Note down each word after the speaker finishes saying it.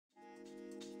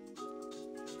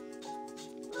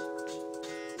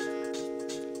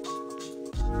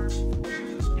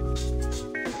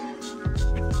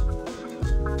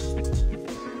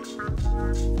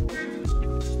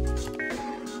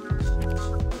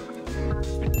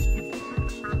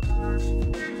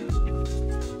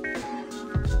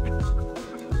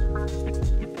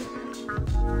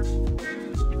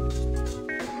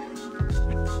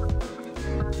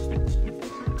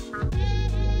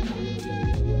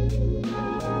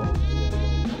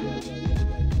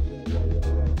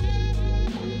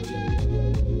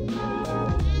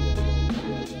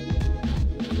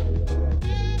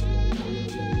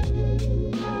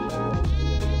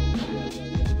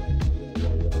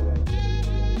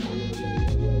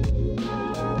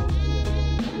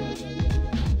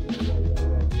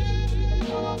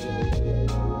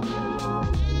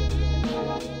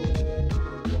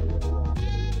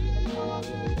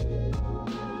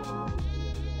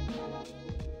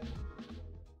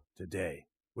Today,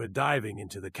 we're diving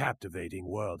into the captivating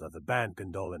world of the Banff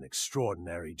Gondola, an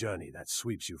extraordinary journey that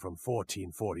sweeps you from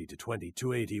 1440 to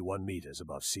 2281 meters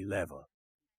above sea level.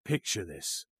 Picture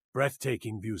this,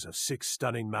 breathtaking views of 6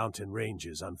 stunning mountain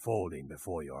ranges unfolding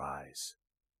before your eyes.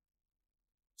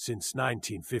 Since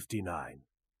 1959,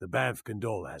 the Banff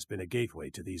Gondola has been a gateway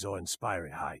to these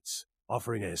awe-inspiring heights,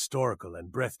 offering a historical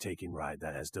and breathtaking ride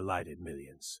that has delighted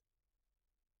millions.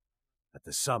 At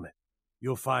the summit,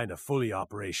 you'll find a fully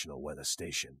operational weather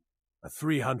station, a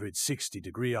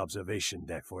 360-degree observation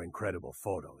deck for incredible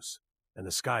photos, and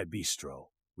the Sky Bistro,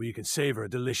 where you can savor a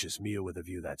delicious meal with a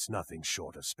view that's nothing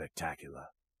short of spectacular.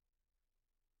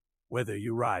 Whether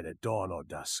you ride at dawn or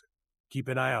dusk, keep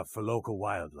an eye out for local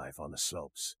wildlife on the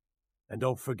slopes. And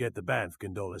don't forget the Banff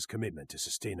Gondola's commitment to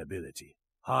sustainability,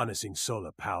 harnessing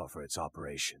solar power for its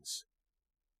operations.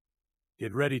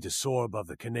 Get ready to soar above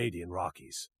the Canadian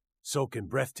Rockies, soak in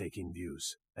breathtaking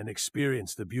views, and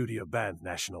experience the beauty of Banff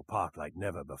National Park like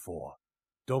never before.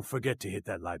 Don't forget to hit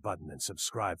that like button and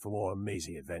subscribe for more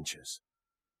amazing adventures.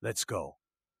 Let's go.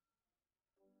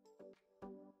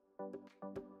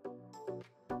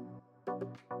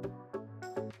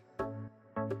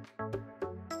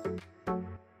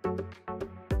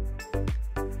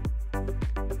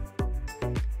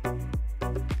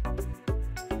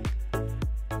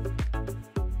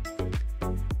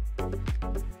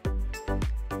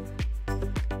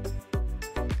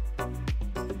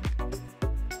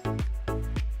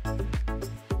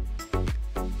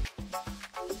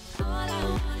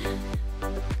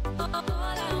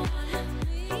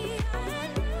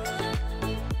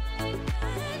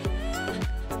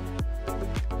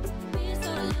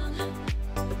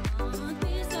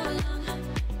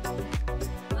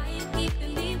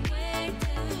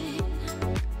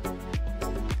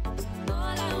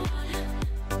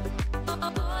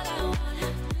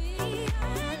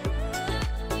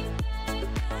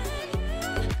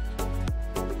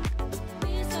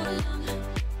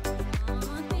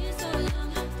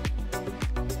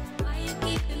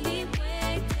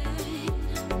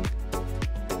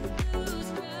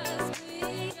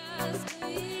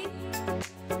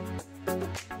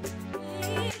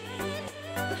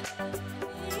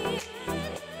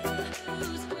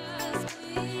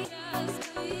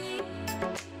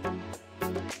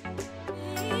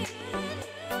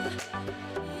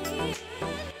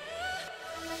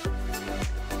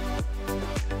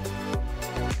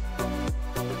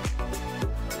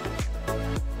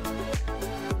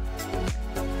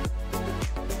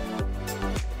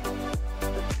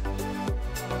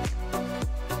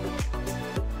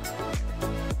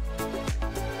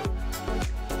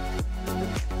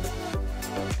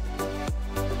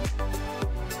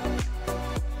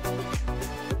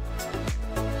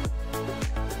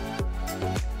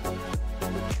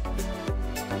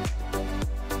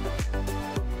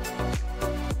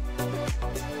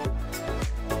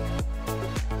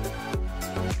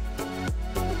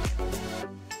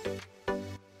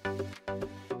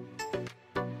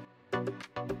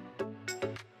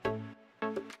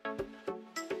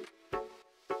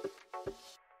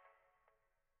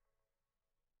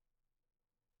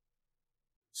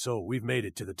 So, we've made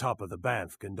it to the top of the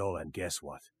Banff Gondola, and guess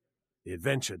what? The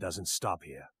adventure doesn't stop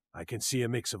here. I can see a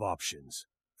mix of options,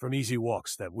 from easy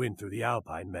walks that wind through the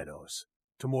alpine meadows,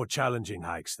 to more challenging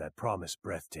hikes that promise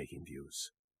breathtaking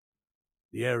views.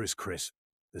 The air is crisp,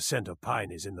 the scent of pine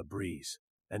is in the breeze,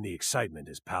 and the excitement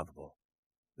is palpable.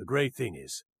 The great thing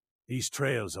is, these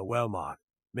trails are well marked,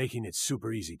 making it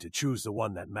super easy to choose the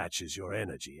one that matches your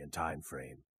energy and time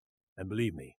frame. And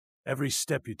believe me, every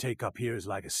step you take up here is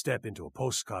like a step into a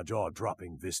postcard,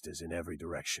 jaw-dropping vistas in every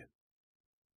direction.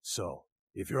 So,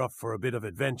 if you're up for a bit of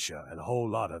adventure and a whole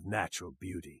lot of natural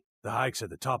beauty, the hikes at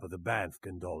the top of the Banff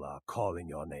Gondola are calling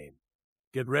your name.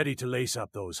 Get ready to lace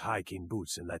up those hiking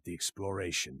boots and let the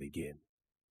exploration begin.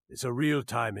 It's a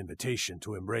real-time invitation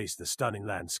to embrace the stunning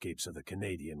landscapes of the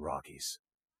Canadian Rockies.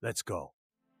 Let's go.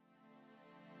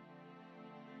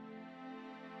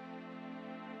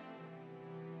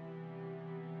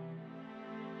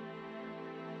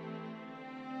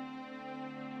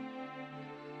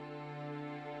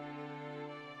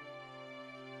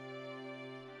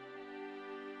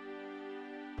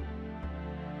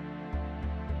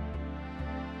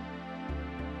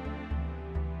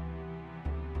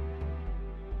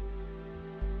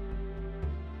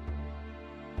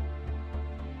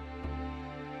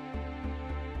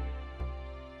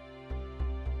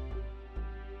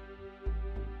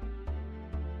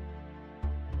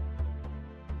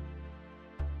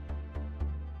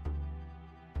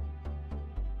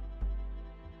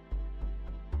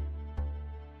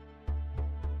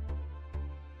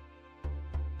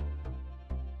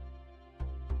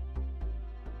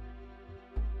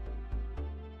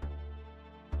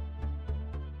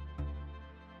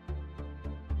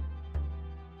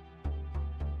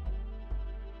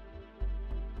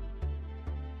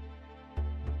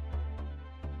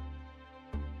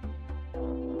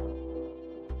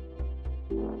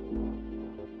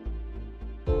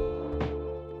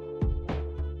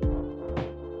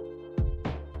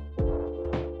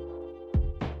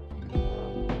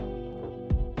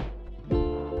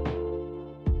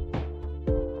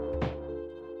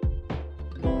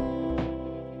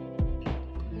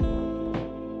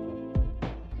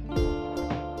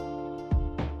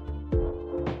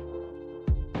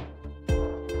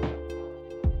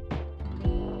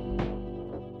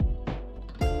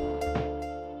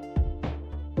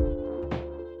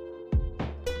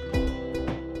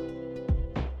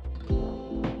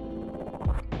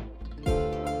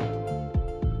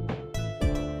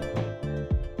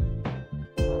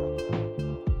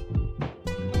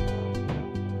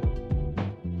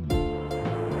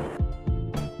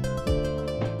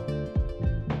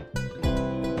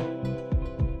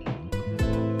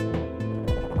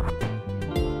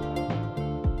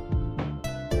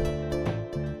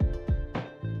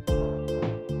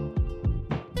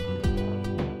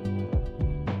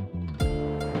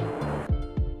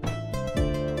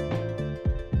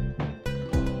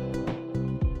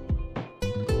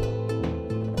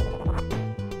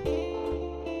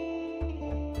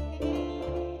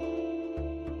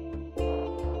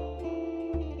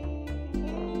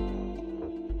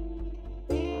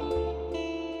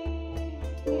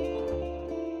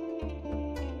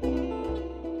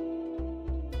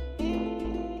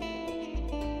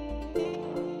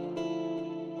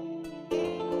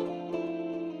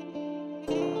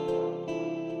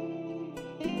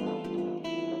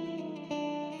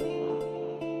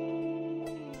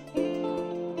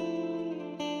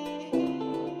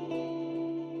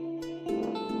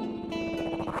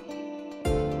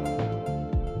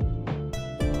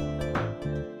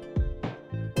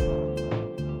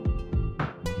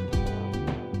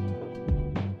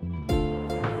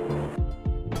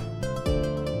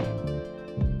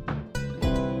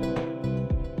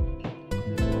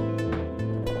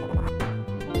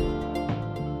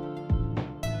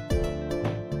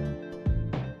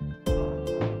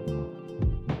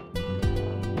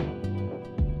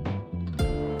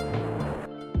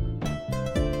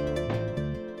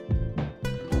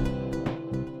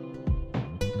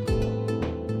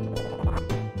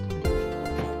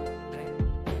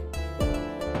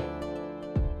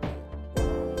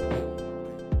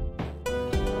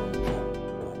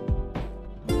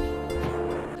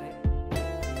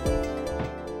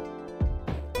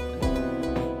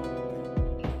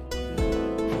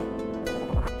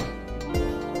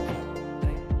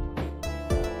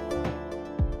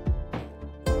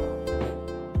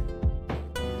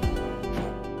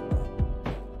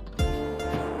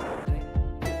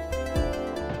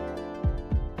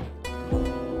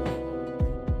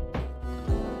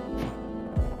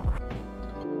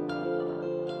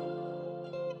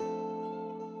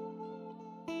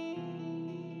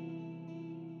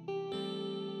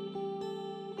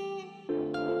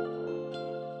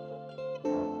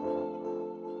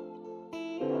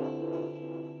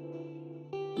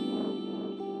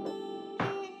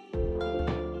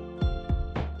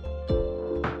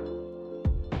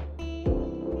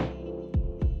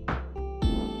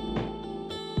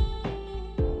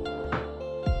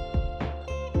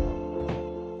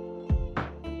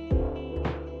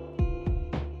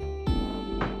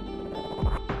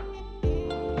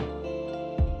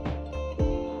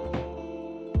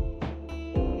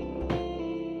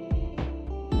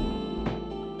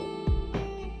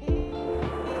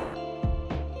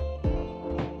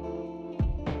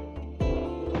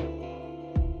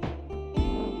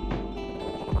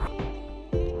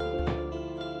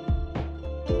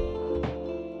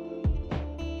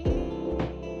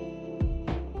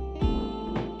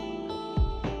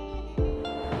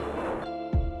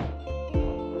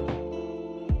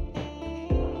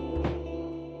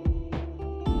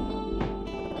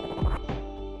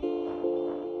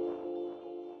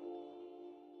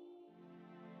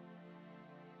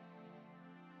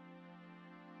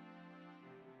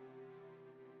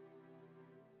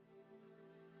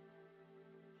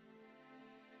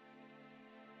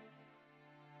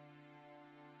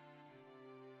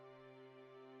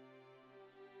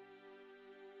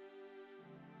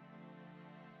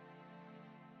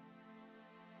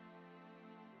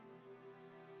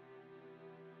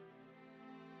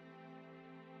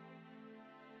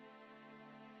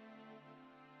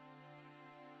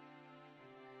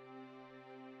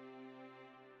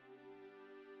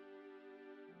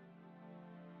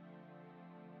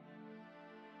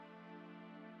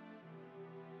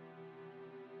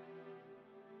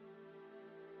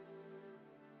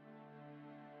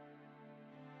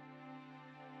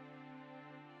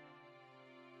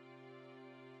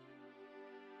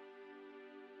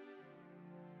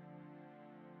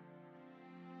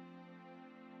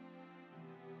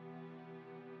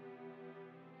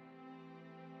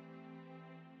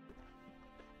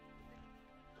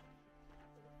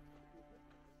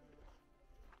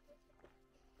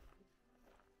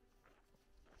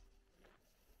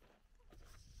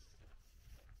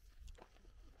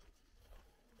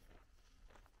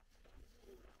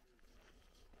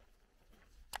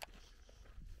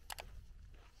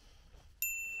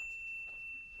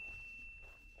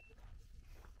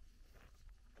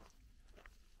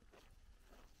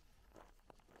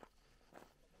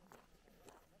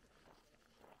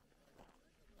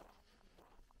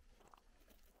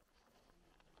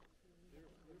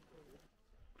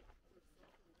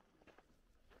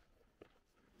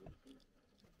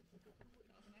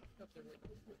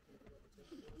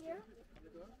 Here?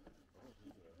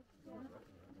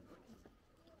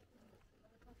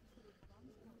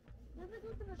 Never go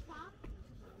to the top?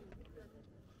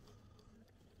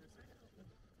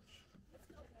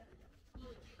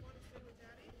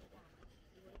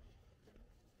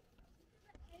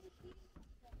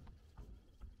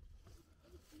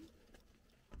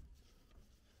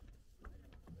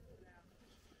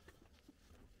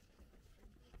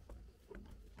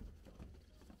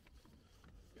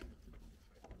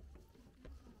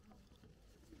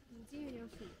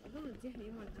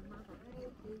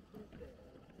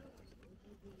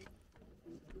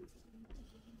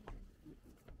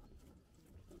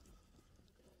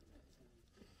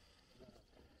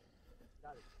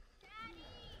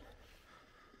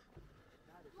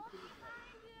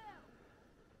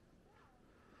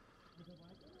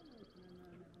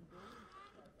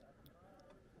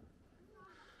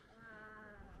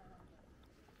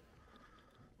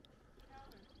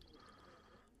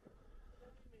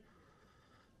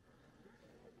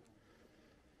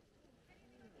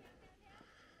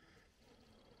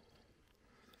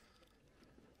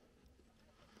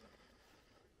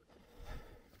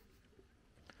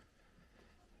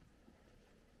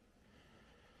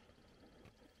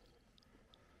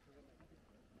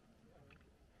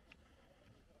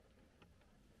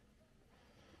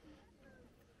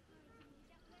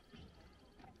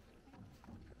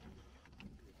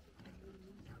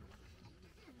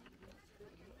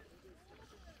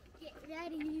 Get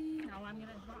ready. Now I'm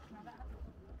gonna drop my bag.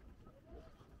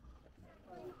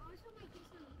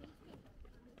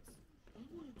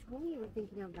 You told me you were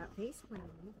thinking of that face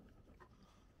planting.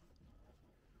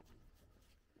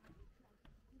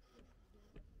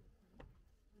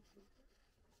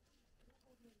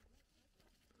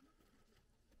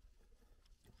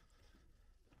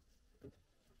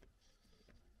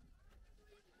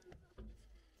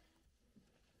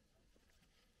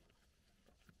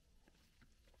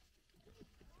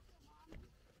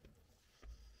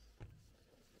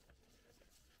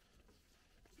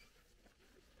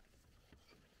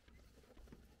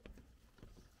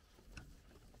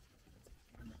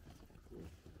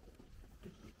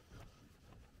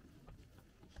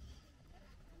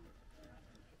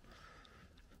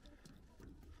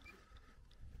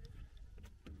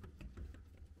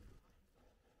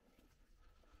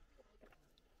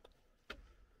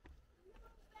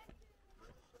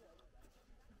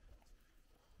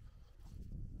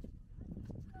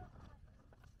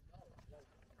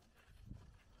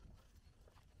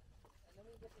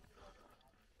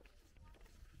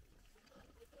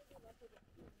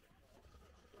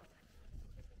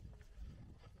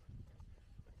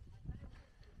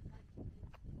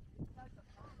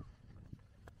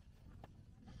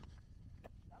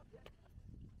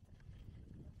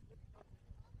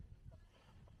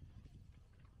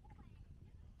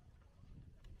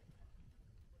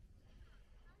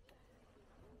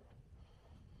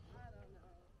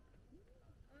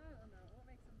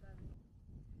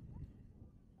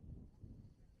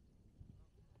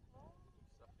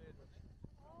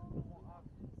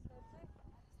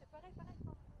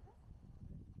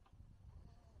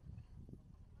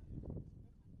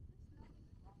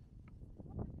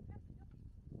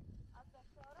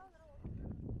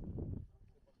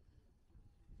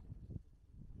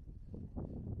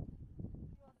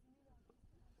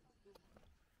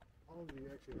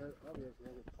 I'll actually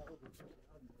have a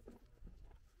problem.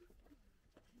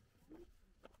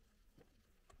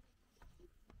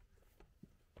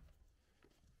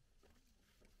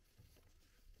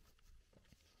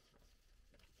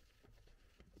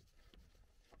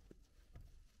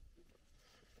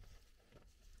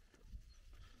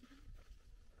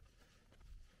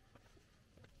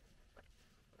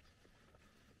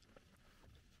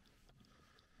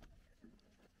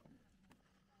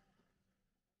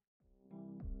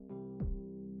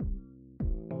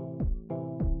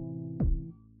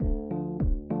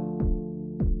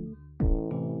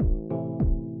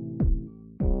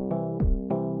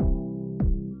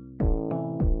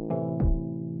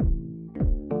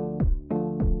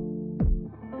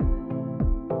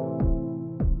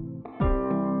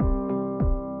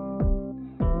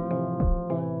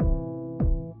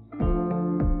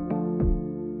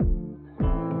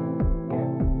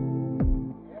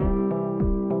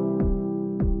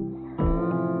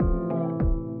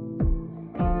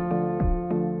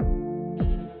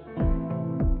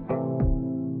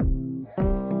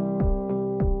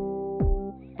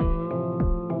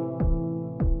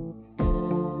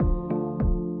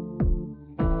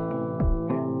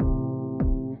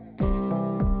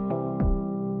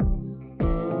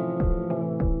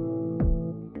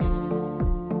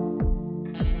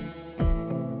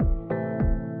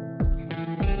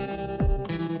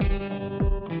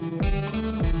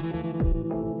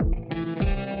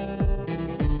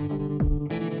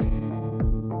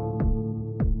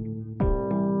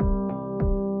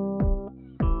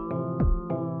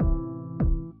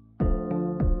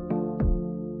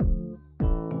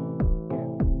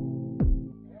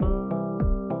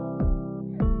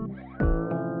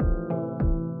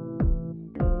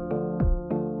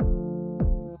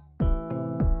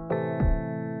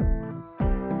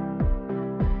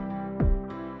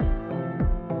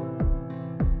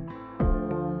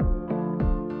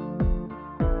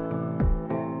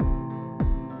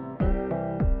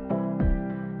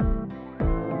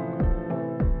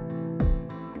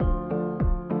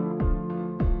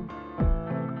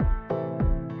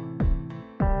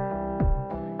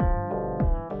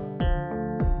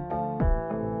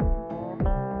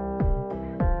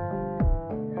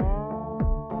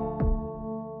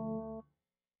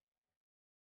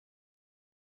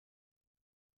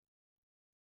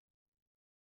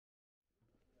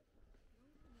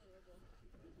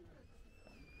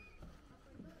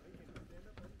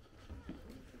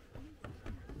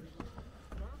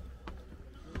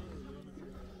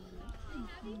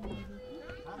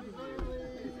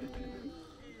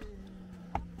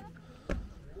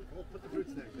 We'll put the fruit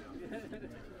snack down.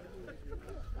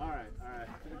 All right, all right.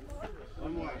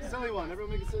 One more. Silly one.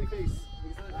 Everyone make a silly face.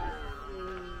 Make a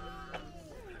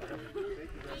silly face.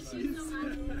 Thank you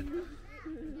very much.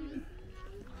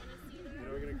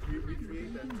 We're going to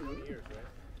recreate that in 20 years, right?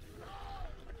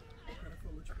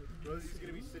 Rosie's going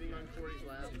to be sitting on Corey's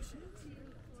lap.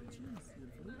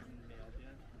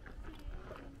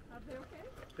 Are they okay?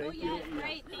 Thank you. Yes,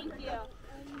 great, thank you.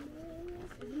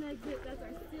 Isn't that good? That's our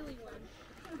silly one.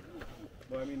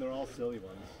 Well, I mean, they're all silly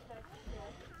ones.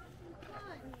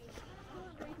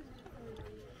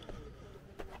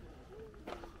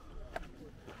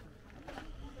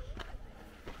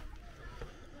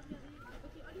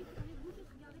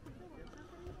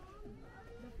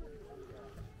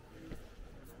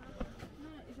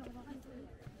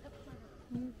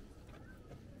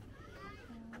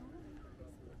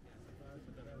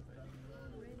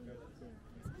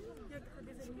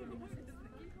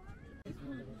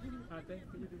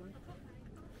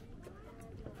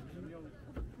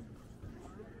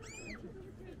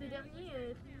 Le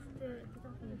dernier, c'était...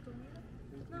 Attends, on est tourné là?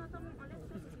 Non, attends, on laisse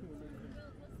ça.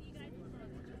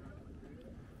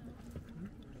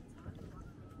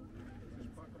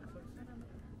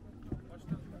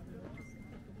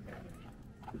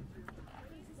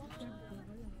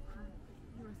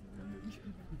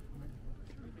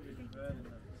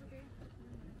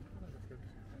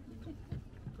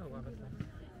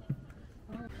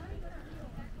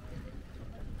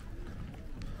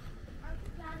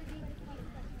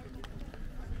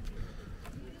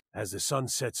 As the sun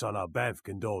sets on our Banff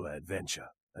Gondola adventure,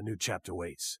 a new chapter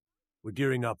waits. We're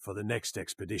gearing up for the next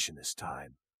expedition this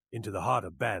time, into the heart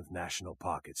of Banff National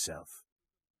Park itself.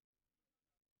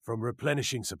 From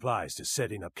replenishing supplies to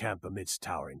setting up camp amidst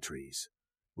towering trees,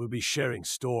 we'll be sharing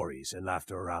stories and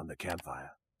laughter around the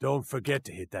campfire. Don't forget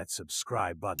to hit that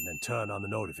subscribe button and turn on the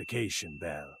notification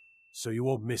bell, so you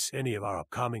won't miss any of our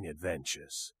upcoming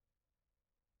adventures.